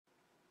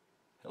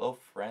Hello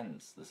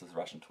friends, this is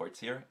Russian Tortoise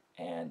here,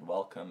 and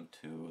welcome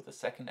to the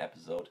second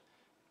episode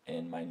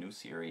in my new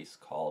series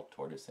called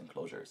Tortoise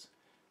Enclosures.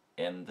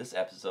 In this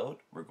episode,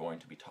 we're going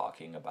to be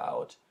talking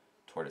about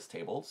tortoise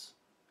tables,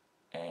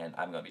 and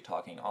I'm going to be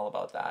talking all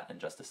about that in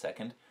just a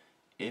second.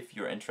 If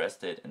you're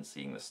interested in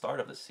seeing the start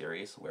of the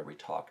series where we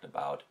talked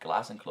about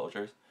glass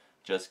enclosures,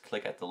 just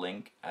click at the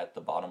link at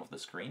the bottom of the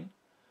screen,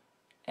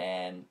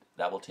 and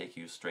that will take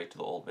you straight to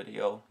the old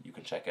video. You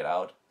can check it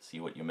out, see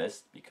what you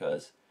missed,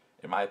 because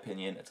in my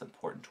opinion, it's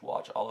important to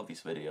watch all of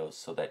these videos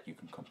so that you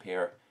can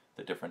compare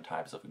the different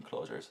types of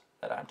enclosures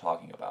that I'm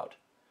talking about.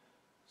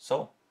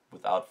 So,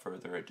 without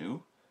further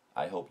ado,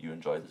 I hope you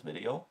enjoy this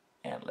video,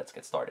 and let's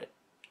get started.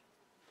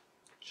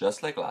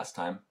 Just like last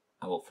time,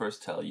 I will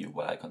first tell you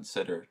what I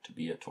consider to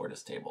be a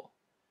tortoise table.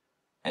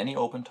 Any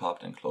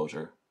open-topped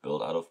enclosure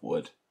built out of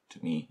wood,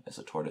 to me, is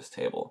a tortoise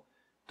table.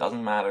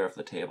 Doesn't matter if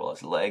the table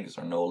has legs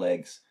or no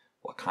legs,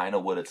 what kind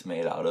of wood it's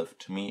made out of,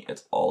 to me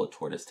it's all a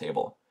tortoise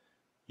table.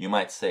 You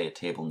might say a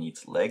table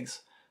needs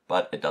legs,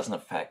 but it doesn't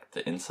affect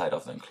the inside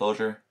of the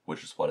enclosure,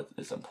 which is what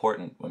is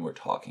important when we're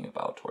talking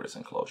about tortoise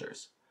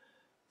enclosures.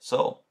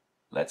 So,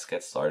 let's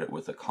get started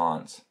with the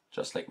cons,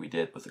 just like we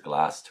did with the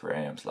glass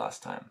terrariums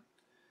last time.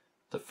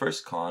 The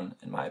first con,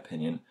 in my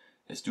opinion,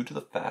 is due to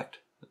the fact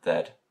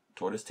that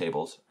tortoise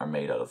tables are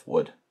made out of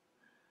wood.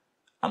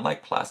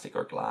 Unlike plastic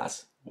or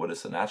glass, wood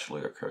is a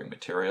naturally occurring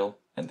material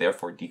and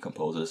therefore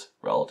decomposes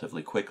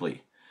relatively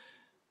quickly.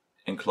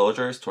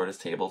 Enclosures, tortoise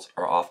tables,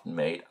 are often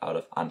made out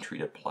of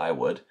untreated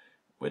plywood,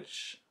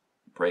 which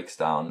breaks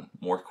down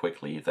more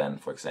quickly than,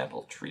 for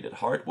example, treated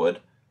hardwood,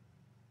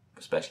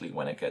 especially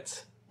when it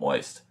gets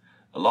moist.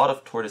 A lot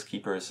of tortoise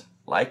keepers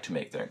like to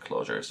make their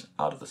enclosures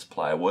out of this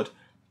plywood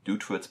due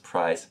to its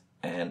price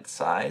and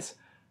size.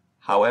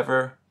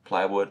 However,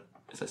 plywood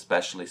is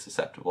especially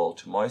susceptible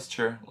to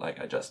moisture, like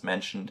I just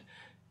mentioned,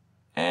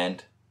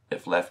 and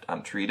if left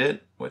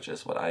untreated, which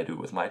is what I do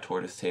with my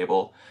tortoise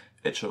table,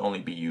 it should only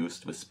be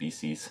used with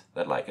species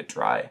that like it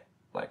dry,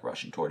 like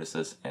Russian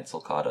tortoises and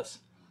sulcatas.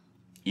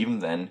 Even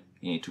then,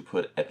 you need to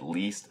put at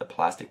least a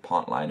plastic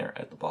pond liner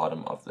at the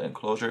bottom of the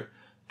enclosure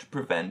to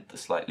prevent the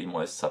slightly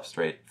moist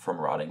substrate from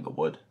rotting the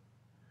wood.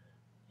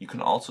 You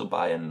can also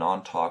buy a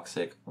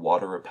non-toxic,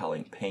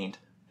 water-repelling paint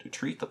to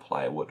treat the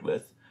plywood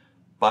with,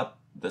 but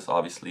this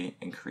obviously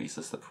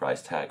increases the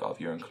price tag of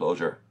your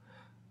enclosure.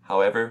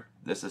 However,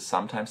 this is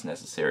sometimes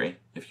necessary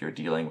if you're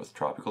dealing with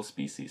tropical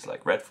species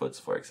like redfoots,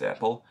 for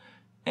example,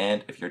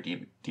 and if you're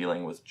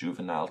dealing with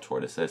juvenile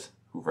tortoises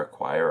who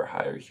require a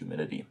higher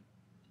humidity.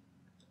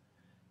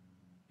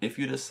 If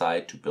you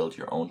decide to build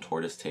your own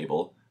tortoise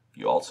table,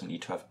 you also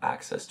need to have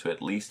access to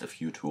at least a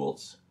few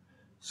tools.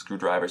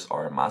 Screwdrivers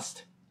are a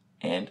must,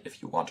 and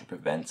if you want to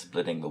prevent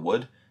splitting the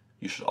wood,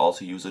 you should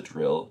also use a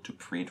drill to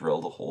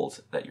pre-drill the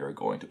holes that you're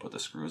going to put the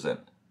screws in.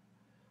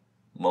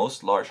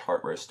 Most large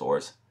hardware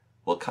stores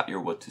will cut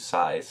your wood to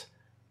size,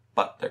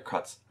 but their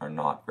cuts are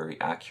not very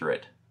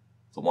accurate.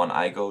 The one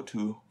I go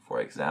to, for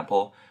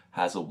example,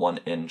 has a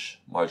 1-inch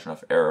margin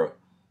of error,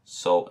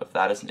 so if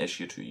that is an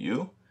issue to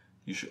you,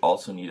 you should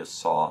also need a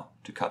saw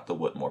to cut the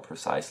wood more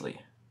precisely.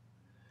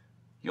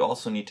 You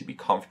also need to be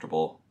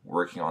comfortable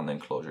working on the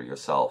enclosure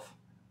yourself.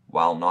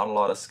 While not a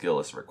lot of skill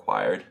is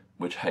required,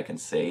 which I can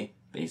say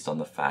based on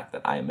the fact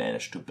that I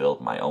managed to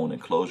build my own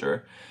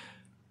enclosure,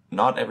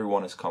 not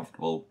everyone is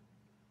comfortable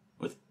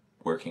with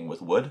working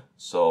with wood,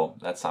 so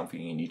that's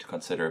something you need to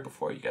consider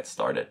before you get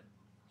started.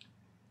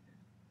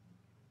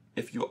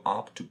 If you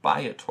opt to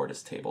buy a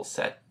tortoise table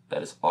set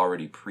that is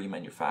already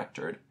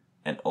pre-manufactured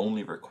and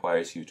only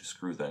requires you to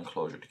screw the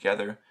enclosure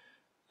together,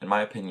 in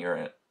my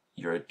opinion,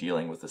 you're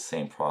dealing with the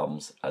same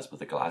problems as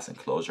with a glass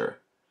enclosure.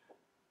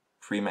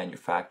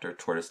 Pre-manufactured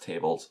tortoise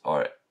tables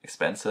are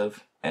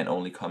expensive and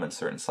only come in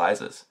certain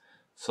sizes,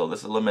 so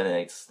this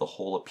eliminates the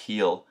whole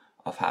appeal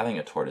of having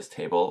a tortoise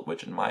table,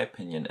 which in my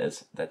opinion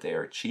is that they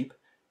are cheap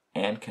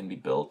and can be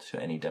built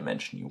to any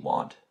dimension you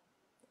want.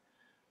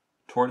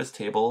 Tortoise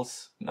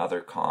tables,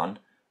 another con,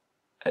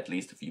 at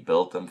least if you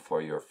build them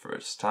for your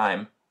first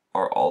time,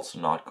 are also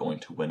not going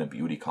to win a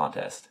beauty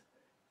contest.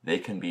 They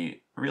can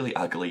be really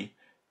ugly,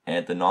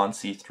 and the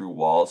non-see-through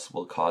walls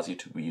will cause you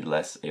to be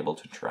less able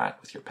to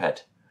interact with your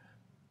pet.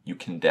 You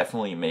can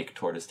definitely make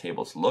tortoise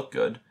tables look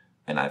good,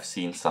 and I've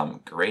seen some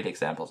great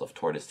examples of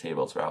tortoise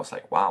tables where I was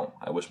like, wow,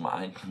 I wish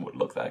mine would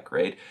look that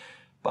great,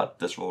 but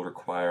this will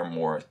require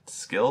more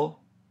skill,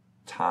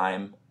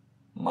 time,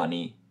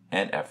 money,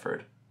 and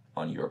effort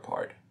on your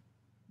part.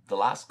 The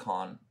last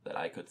con that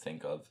I could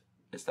think of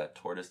is that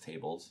tortoise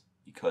tables,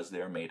 because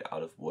they are made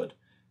out of wood,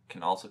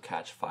 can also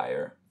catch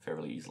fire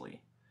fairly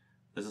easily.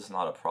 This is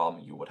not a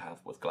problem you would have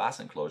with glass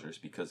enclosures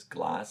because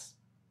glass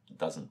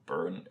doesn't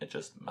burn, it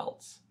just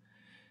melts.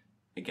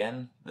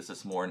 Again, this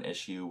is more an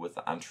issue with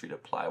the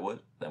untreated plywood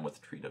than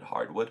with treated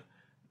hardwood,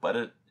 but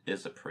it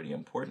is a pretty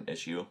important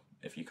issue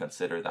if you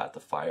consider that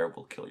the fire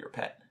will kill your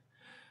pet.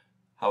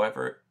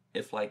 However,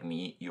 if like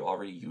me, you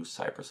already use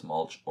cypress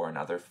mulch or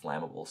another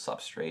flammable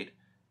substrate,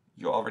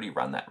 you already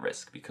run that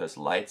risk because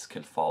lights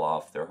can fall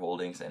off their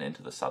holdings and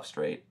into the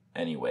substrate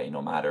anyway,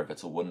 no matter if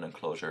it's a wooden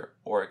enclosure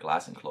or a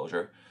glass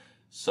enclosure.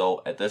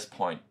 So at this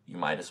point, you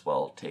might as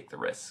well take the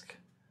risk.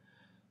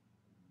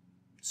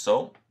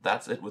 So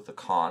that's it with the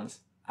cons.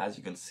 As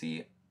you can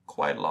see,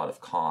 quite a lot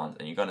of cons,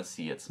 and you're going to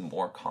see it's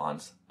more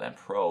cons than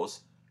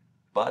pros.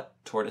 But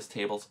tortoise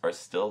tables are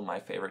still my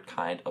favorite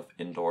kind of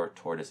indoor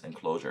tortoise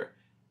enclosure.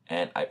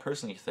 And I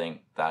personally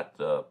think that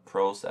the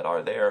pros that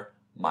are there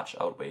much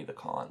outweigh the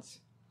cons.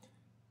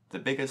 The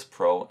biggest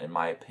pro, in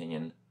my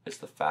opinion, is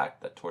the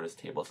fact that tortoise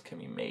tables can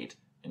be made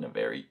in a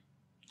very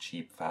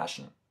cheap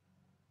fashion.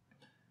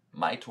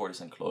 My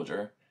tortoise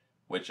enclosure,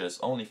 which is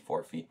only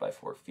 4 feet by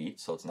 4 feet,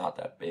 so it's not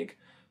that big,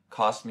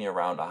 cost me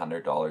around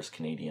 $100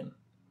 Canadian.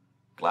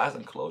 Glass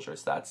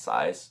enclosures that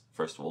size,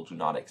 first of all, do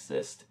not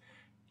exist,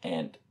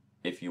 and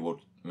if you would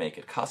make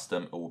it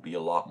custom, it would be a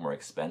lot more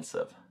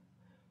expensive.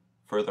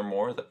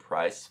 Furthermore, the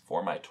price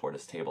for my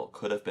tortoise table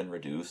could have been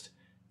reduced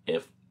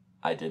if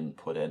I didn't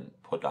put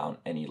down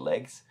any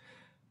legs.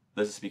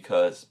 This is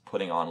because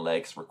putting on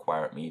legs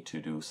required me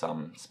to do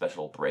some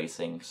special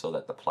bracing so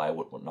that the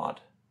plywood would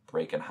not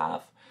break in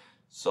half.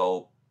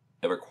 So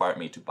it required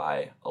me to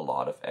buy a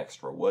lot of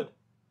extra wood.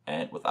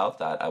 And without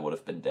that, I would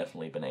have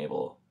definitely been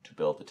able to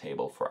build the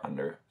table for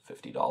under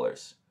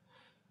 $50.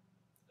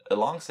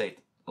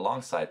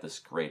 Alongside this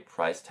great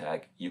price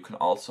tag, you can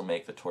also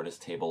make the tortoise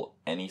table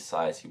any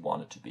size you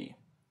want it to be.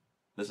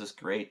 This is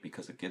great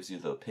because it gives you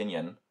the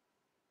option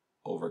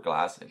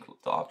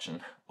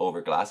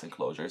over glass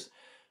enclosures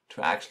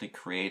to actually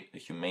create a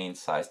humane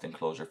sized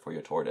enclosure for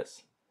your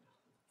tortoise.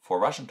 For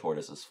Russian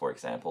tortoises, for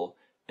example,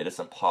 it is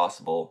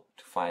impossible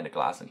to find a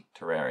glass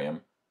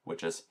terrarium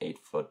which is 8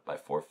 foot by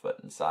 4 foot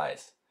in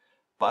size.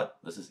 But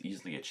this is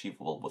easily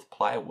achievable with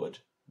plywood,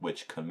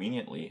 which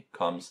conveniently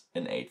comes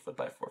in 8 foot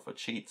by 4 foot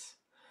sheets.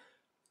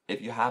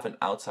 If you have an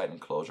outside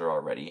enclosure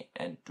already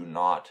and do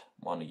not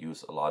want to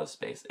use a lot of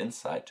space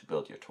inside to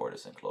build your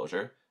tortoise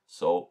enclosure,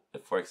 so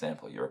if, for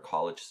example, you're a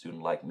college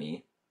student like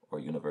me, or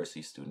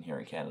university student here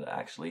in Canada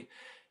actually,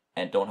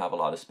 and don't have a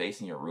lot of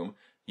space in your room,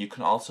 you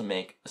can also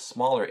make a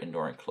smaller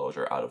indoor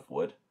enclosure out of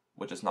wood,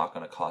 which is not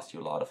going to cost you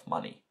a lot of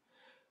money.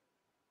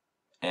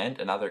 And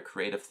another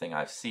creative thing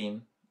I've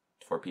seen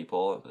for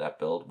people that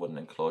build wooden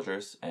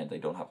enclosures and they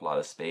don't have a lot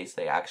of space,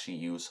 they actually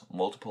use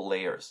multiple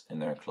layers in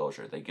their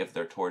enclosure. They give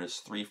their tortoise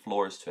 3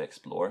 floors to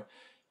explore,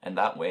 and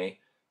that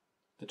way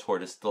the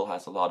tortoise still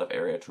has a lot of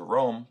area to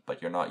roam,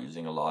 but you're not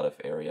using a lot of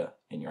area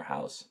in your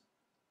house.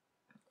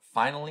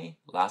 Finally,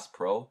 last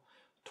pro,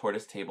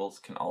 tortoise tables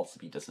can also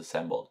be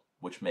disassembled,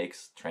 which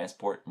makes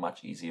transport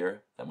much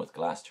easier than with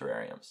glass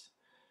terrariums.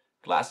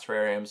 Glass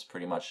terrariums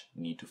pretty much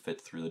need to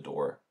fit through the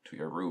door to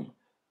your room,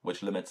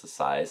 which limits the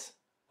size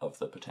of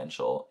the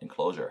potential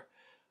enclosure.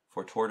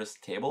 For tortoise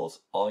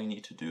tables, all you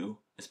need to do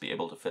is be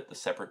able to fit the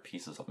separate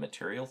pieces of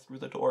material through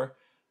the door,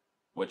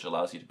 which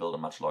allows you to build a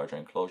much larger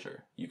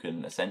enclosure. You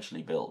can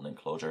essentially build an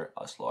enclosure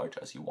as large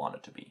as you want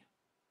it to be.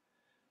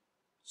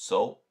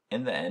 So,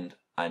 in the end,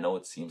 I know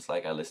it seems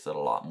like I listed a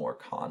lot more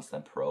cons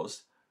than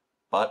pros,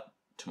 but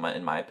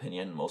in my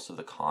opinion, most of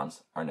the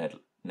cons are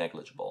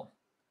negligible.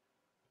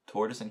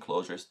 Tortoise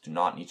enclosures do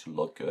not need to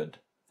look good,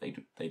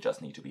 they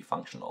just need to be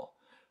functional.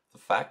 The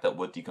fact that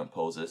wood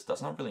decomposes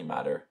does not really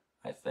matter,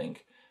 I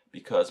think,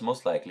 because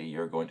most likely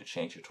you're going to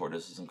change your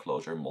tortoise's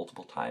enclosure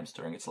multiple times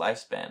during its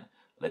lifespan.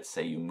 Let's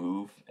say you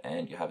move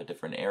and you have a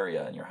different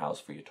area in your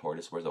house for your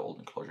tortoise where the old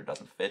enclosure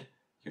doesn't fit,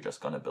 you're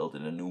just going to build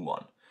in a new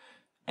one.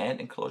 And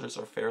enclosures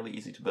are fairly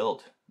easy to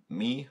build.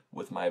 Me,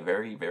 with my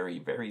very, very,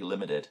 very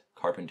limited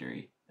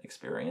carpentry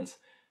experience,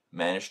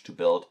 managed to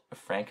build a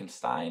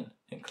Frankenstein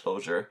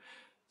enclosure,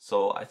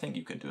 so I think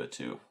you can do it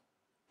too.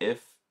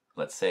 If,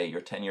 let's say,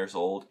 you're 10 years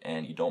old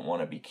and you don't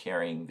want to be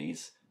carrying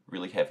these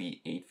really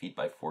heavy 8 feet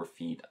by 4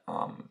 feet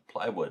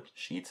plywood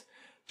sheets,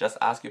 just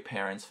ask your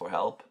parents for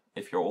help.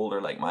 If you're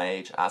older like my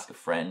age, ask a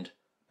friend,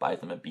 buy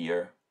them a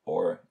beer,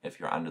 or if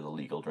you're under the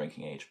legal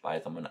drinking age, buy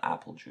them an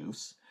apple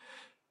juice.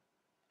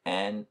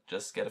 And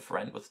just get a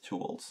friend with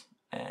tools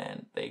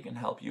and they can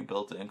help you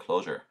build the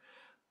enclosure.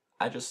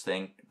 I just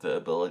think the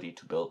ability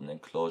to build an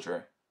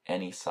enclosure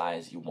any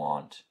size you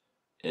want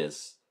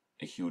is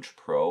a huge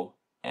pro,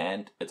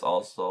 and it's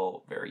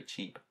also very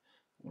cheap.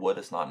 Wood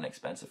is not an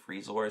expensive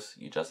resource,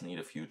 you just need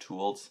a few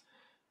tools.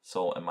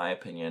 So in my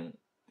opinion,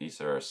 these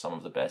are some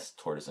of the best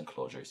tortoise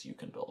enclosures you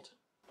can build.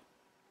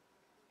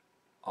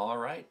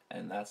 Alright,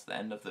 and that's the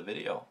end of the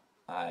video.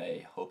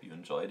 I hope you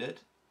enjoyed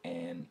it,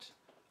 and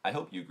I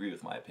hope you agree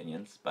with my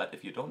opinions, but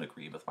if you don't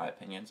agree with my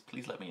opinions,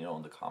 please let me know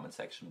in the comment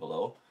section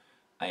below.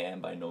 I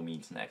am by no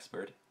means an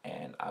expert,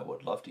 and I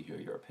would love to hear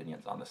your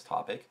opinions on this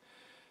topic.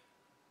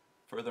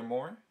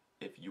 Furthermore,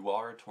 if you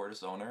are a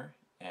tortoise owner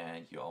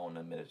and you own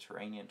a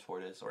Mediterranean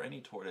tortoise or any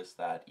tortoise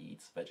that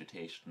eats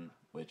vegetation,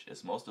 which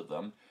is most of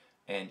them,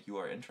 and you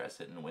are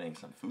interested in winning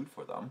some food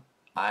for them,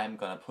 I'm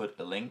going to put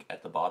a link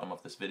at the bottom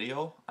of this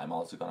video. I'm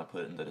also going to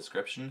put it in the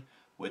description,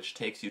 which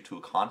takes you to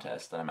a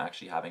contest that I'm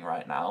actually having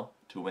right now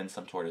to win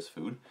some tortoise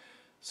food.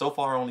 So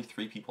far only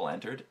 3 people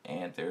entered,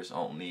 and there's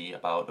only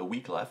about a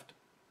week left.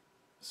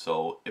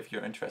 So if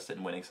you're interested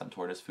in winning some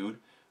tortoise food,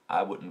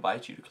 I would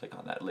invite you to click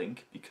on that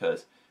link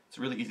because it's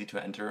really easy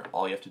to enter.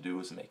 All you have to do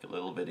is make a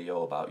little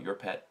video about your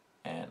pet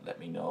and let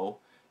me know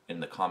in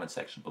the comment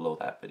section below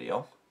that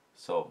video.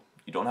 So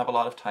you don't have a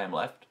lot of time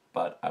left,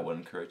 but I would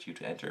encourage you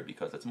to enter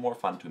because it's more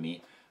fun to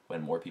me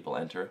when more people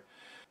enter.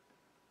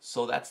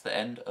 So that's the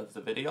end of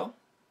the video.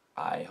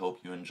 I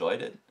hope you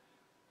enjoyed it.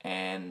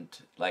 And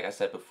like I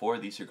said before,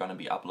 these are going to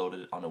be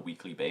uploaded on a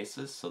weekly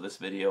basis. So this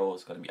video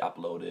is going to be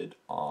uploaded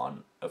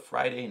on a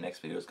Friday, next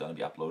video is going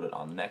to be uploaded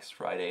on next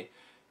Friday,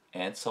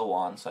 and so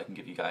on, so I can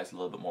give you guys a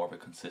little bit more of a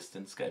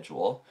consistent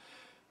schedule.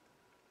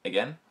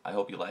 Again, I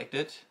hope you liked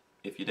it.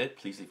 If you did,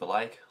 please leave a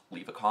like,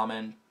 leave a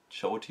comment,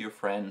 show it to your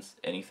friends,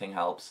 anything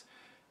helps,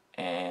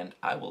 and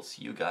I will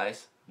see you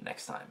guys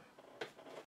next time.